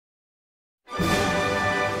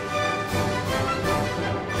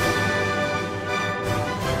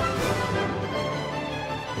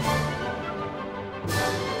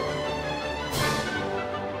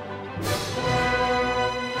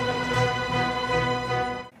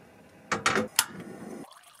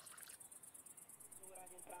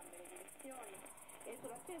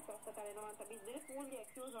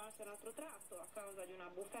fermarsi all'altro tratto a causa di una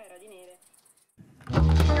bufera di neve.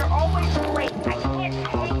 You're always late. I can't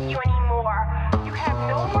take you anymore. You have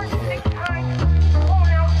no more sick time. Oh,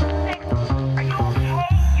 now sick. Are you okay?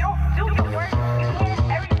 You don't do your work. You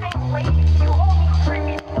handed everything late. You owe me 3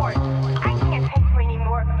 reports. I can't take you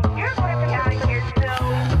anymore. You're going to be out of here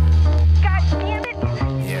soon. God damn it.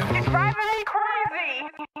 Yeah. You're driving me crazy.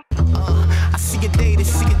 I see a day to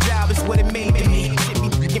see a job is what it made to me. Shit be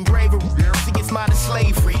freaking bravery. See it's modern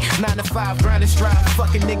slavery. 9 to 5, grind and strive.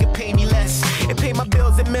 Fucking nigga pay me less. It pay my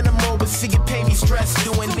bills at minimal, but see it pay me stress.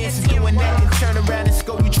 Doing this and doing that and turn around and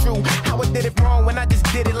scold you true. How I did it wrong when I just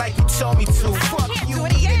did it like you told me to. Fuck you,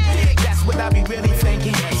 eat it. That's what I be really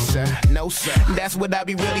thinking. Yes, sir. No, sir. That's what I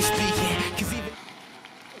be really speaking. Cause even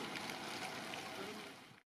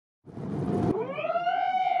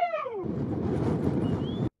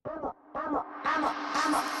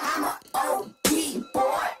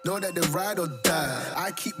know that they ride or die.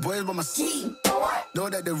 I keep boys by my side. Know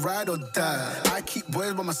that they ride or die. I keep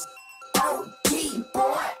boys by my side.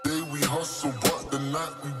 Day we hustle, but the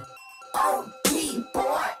night we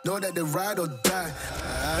Know that they ride or die.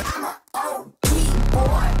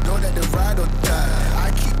 Know that they ride or die. I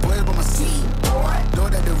keep boys by my side. Know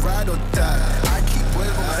that they ride or die. I keep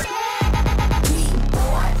boys by my side.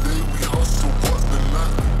 Day we hustle, but the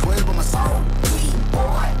night we Boys by my side.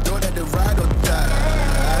 Know that they ride or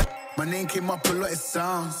die. My name came up a lot of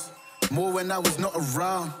sounds. More when I was not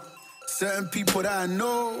around. Certain people that I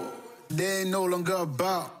know, they ain't no longer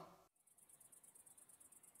about.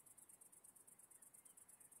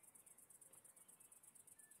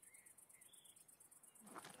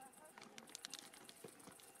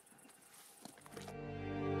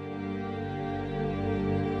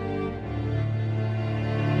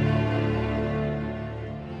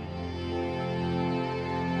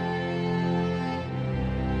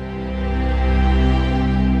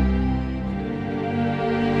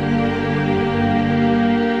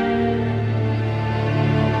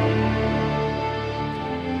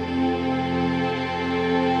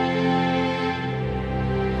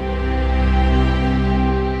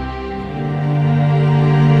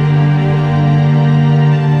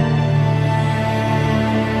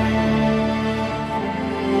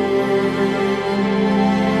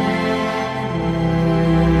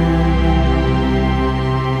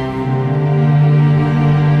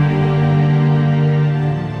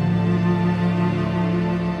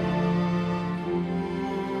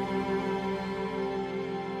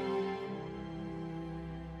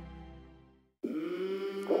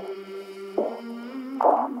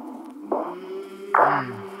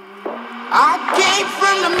 I came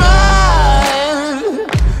from the mud.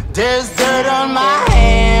 There's dirt on my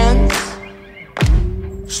hands.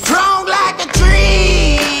 Strong like a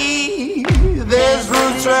tree. There's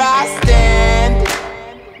roots where I stand.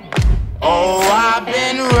 Oh, I've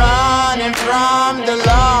been running from the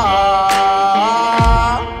law.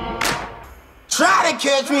 Try to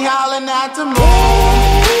catch me howling at the moon.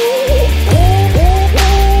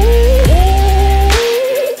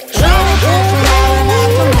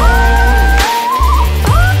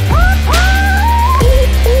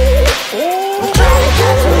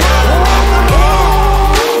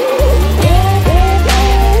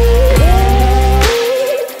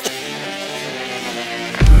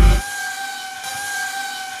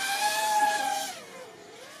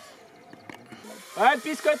 Ouais,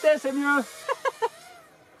 pisse côté, c'est mieux.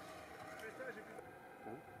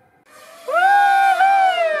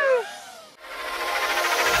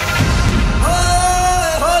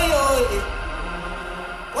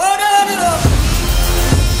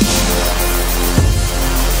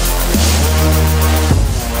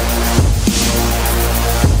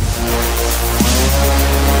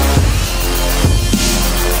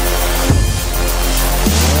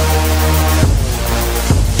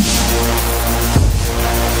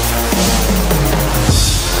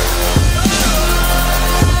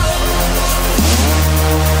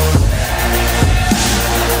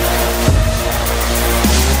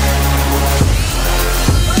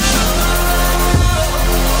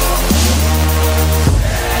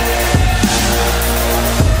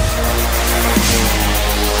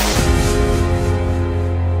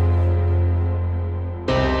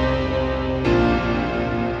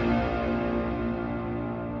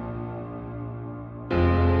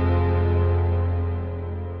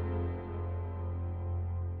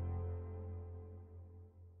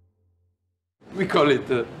 We call it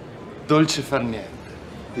Dolce far niente.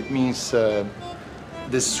 It means the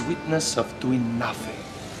sweetness of doing nothing.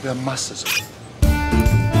 We are masters of it.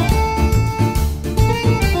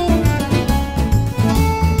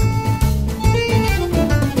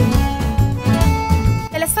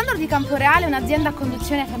 tempo reale un'azienda a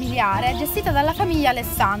conduzione familiare gestita dalla famiglia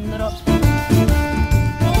Alessandro.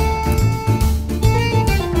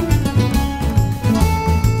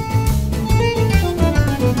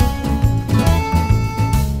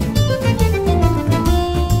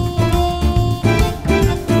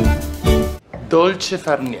 Dolce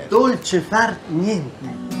far niente. Dolce far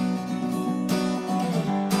niente.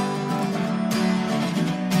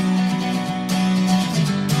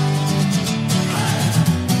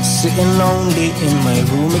 Sitting lonely in my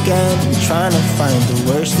room again, trying to find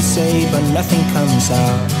the words to say, but nothing comes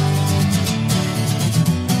out.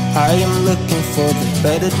 I am looking for the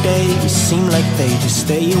better days, seem like they just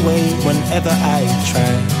stay away whenever I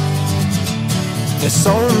try. There's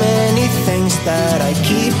so many things that I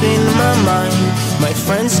keep in my mind. My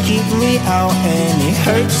friends keep me out and it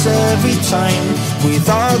hurts every time. With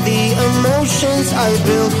all the emotions I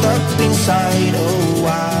built up inside, oh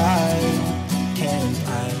why?